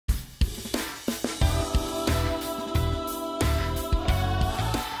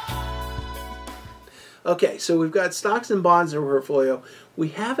Okay, so we've got stocks and bonds in our portfolio. We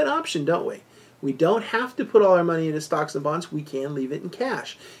have an option, don't we? We don't have to put all our money into stocks and bonds. We can leave it in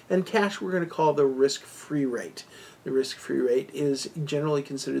cash. And cash we're going to call the risk-free rate. The risk-free rate is generally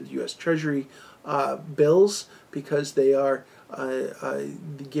considered the U.S. Treasury bills because they are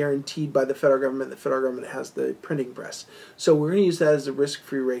guaranteed by the federal government. The federal government has the printing press. So we're going to use that as the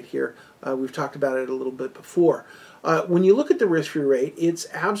risk-free rate here. We've talked about it a little bit before. When you look at the risk-free rate, it's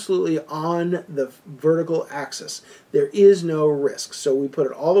absolutely on the vertical axis. There is no risk. So we put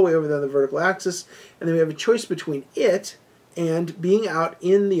it all the way over there on the vertical axis, and then we have a choice between it and being out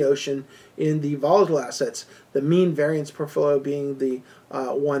in the ocean in the volatile assets, the mean variance portfolio being the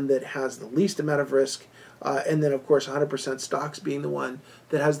one that has the least amount of risk, and then of course 100% stocks being the one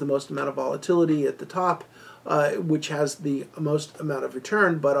that has the most amount of volatility at the top, which has the most amount of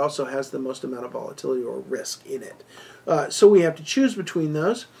return but also has the most amount of volatility or risk in it. So we have to choose between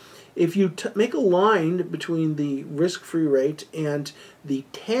those. If you make a line between the risk-free rate and the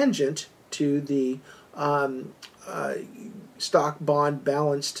tangent to the stock bond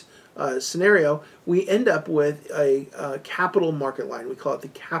balanced scenario, we end up with a capital market line. We call it the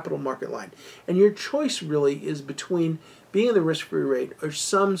capital market line. And your choice really is between being in the risk-free rate or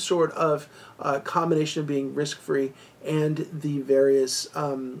some sort of combination of being risk-free and the various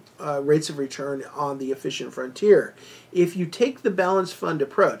rates of return on the efficient frontier. If you take the balanced fund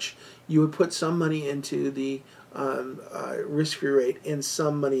approach, you would put some money into the risk-free rate and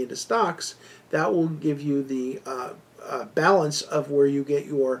some money into stocks. That will give you the balance of where you get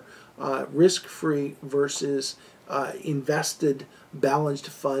your risk-free versus invested balanced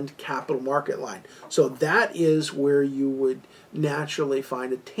fund capital market line. So that is where you would naturally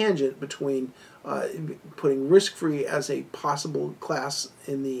find a tangent between putting risk-free as a possible class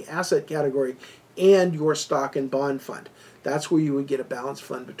in the asset category and your stock and bond fund. That's where you would get a balanced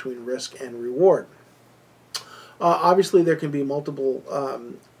fund between risk and reward. Obviously, there can be multiple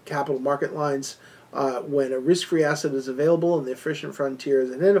capital market lines. When a risk-free asset is available and the efficient frontier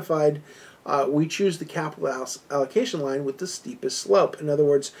is identified, we choose the capital allocation line with the steepest slope. In other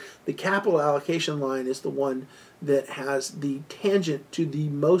words, the capital allocation line is the one that has the tangent to the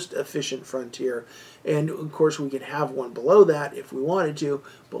most efficient frontier. And of course, we could have one below that if we wanted to,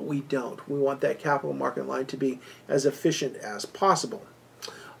 but we don't. We want that capital market line to be as efficient as possible.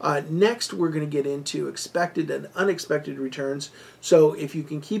 Next, we're going to get into expected and unexpected returns. So if you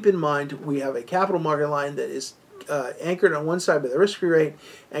can keep in mind, we have a capital market line that is anchored on one side by the risk-free rate,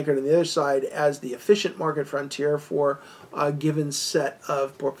 anchored on the other side as the efficient market frontier for a given set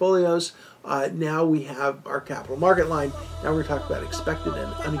of portfolios. Now we have our capital market line. Now we're going to talk about expected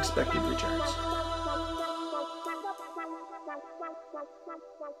and unexpected returns.